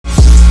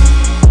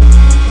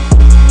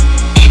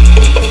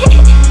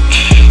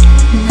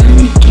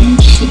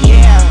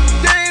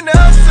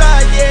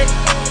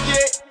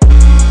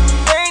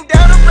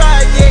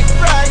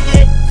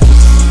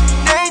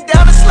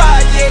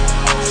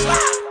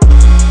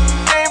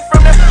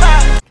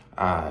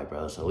Alright,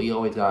 bro. So we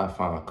always gotta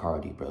find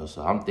Carti, bro.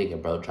 So I'm thinking,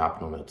 bro,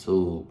 dropping on the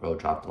tube, bro,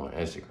 dropped on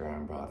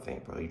Instagram, bro. I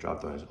think, bro, he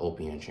dropped on his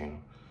Opium channel.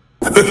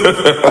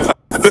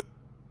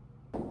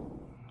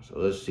 So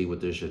let's see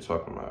what this shit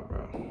talking about,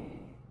 bro.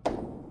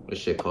 This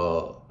shit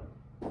called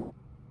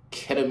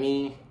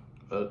Ketamine.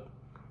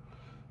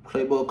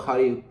 Playboi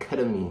Carti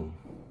Ketamine.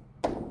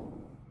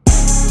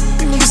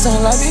 You niggas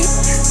don't like me.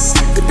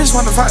 The bitch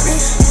wanna fight me.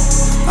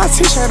 My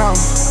t-shirt on,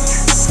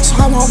 so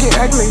I won't get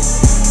ugly.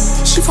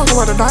 She fucking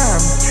with a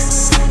dime.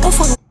 I'm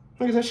fucking.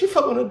 Nigga said she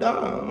fucking with a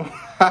dime.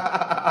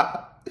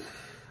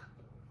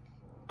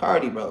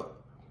 Carti, bro.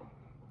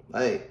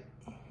 Like,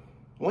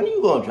 when are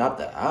you gonna drop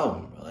the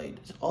album, bro? Like,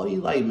 all these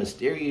like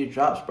mysterious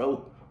drops,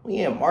 bro. We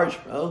in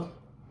March, bro.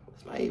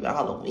 It's not even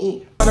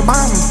Halloween. The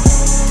bomb.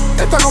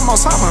 They think I'm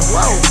Osama.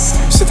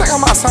 Whoa. She think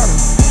I'm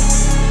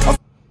Osama.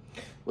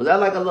 Was that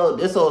like a little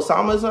diss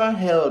Osama son?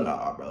 Hell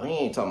nah, bro. He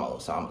ain't talking about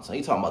Osama son.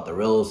 He talking about the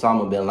real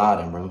Osama bin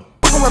Laden, bro.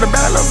 I'm with a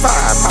bad little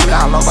vibe. Probably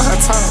all over her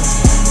tongue.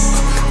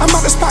 I'm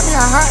about to spot me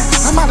a high.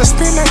 I'm about to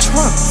spin that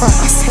trunk. I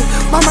say,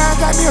 my mind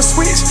got me a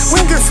switch.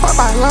 We don't give a fuck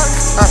by luck.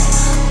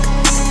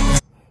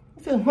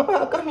 He said,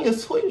 Mama, got me a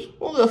switch. We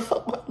don't give a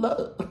fuck by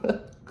luck.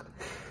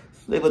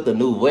 Live with the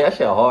new voice. That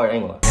shit hard,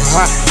 ain't it?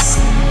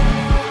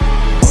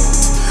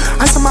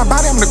 I said my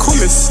body, I'm the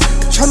coolest.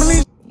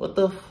 Trampoline. What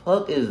the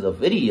fuck is the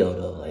video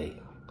though? Like,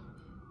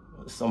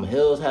 some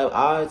hills have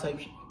eyes type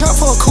shit. Jump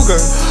for a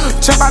cougar.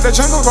 Jump out the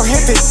jungle, go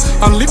hit it.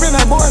 I'm leaving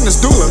that boy in the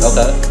doula.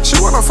 Okay. She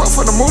wanna fuck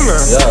for the moolah.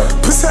 Yeah.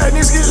 Pussy ass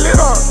niggas get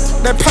lit up.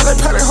 That pellet,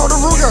 hold a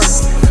Ruger.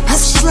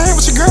 After she laying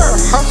with your girl.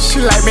 Huh?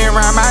 She like being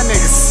around my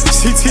niggas.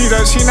 She teed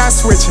up, she not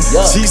switching.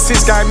 Yeah.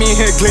 G6 got me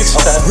in here glitching.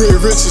 Okay. Real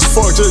rich as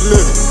fuck, just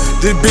living.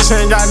 This bitch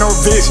ain't got no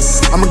vision.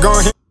 I'ma go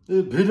ahead.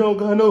 This bitch don't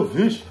got no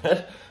vision.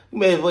 You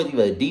made his voice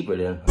even deeper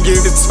then. Give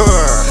it to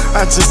her.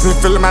 I just been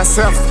feeling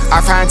myself. I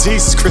find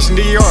Jesus, Christian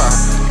Dior.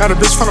 Got a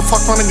bitch finna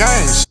fuck on the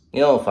games.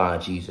 You don't find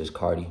Jesus,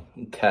 Carti.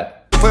 You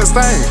cat. First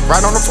thing,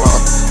 right on the floor.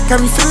 Got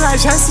me feeling like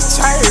Jesse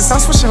Chase. I'm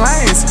switching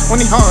lanes when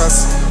he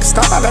hars.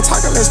 Stop out that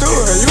talking, let's do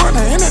it. You on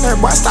the internet,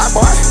 boy, stop,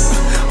 boy.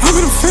 I'm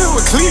in the field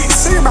with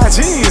cleats, singing about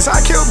jeans.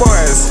 I kill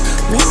boys.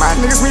 Me and my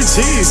niggas, we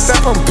G's.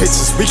 Step on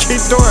bitches, we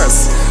keep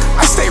doors.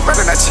 I stay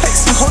running the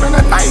checks and holding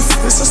a knife.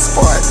 It's a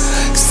sport.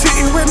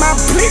 Sitting with my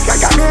blick, I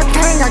got me a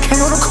thing. I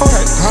can't go to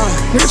court.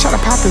 Nigga try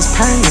to pop his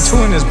pain,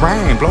 two in his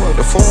brain, blow up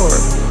the Ford.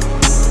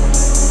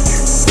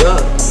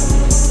 Yeah.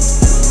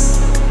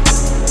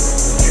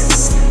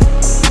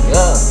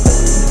 Yeah.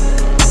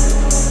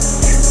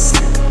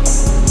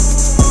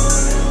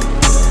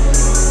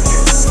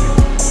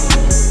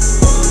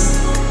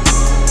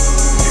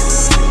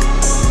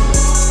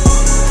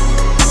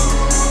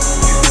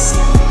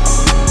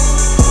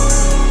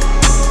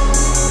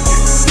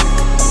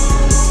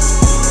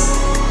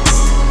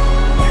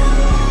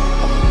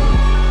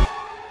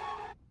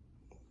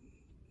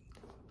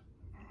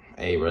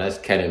 Hey, bro, that's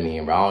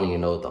Ketamine, bro. I don't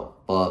even know what the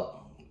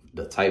fuck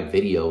the type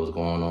video was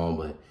going on,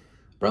 but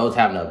bro's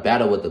having a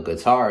battle with the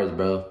guitars,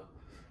 bro.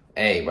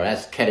 Hey, bro,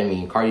 that's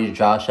Ketamine. Carti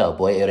Josh up,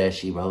 boy.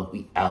 AyooDatsShief, bro.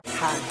 We out.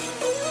 Hi.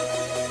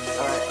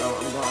 All right, I'm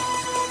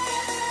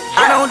going.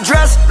 I don't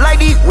dress like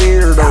these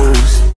weirdos.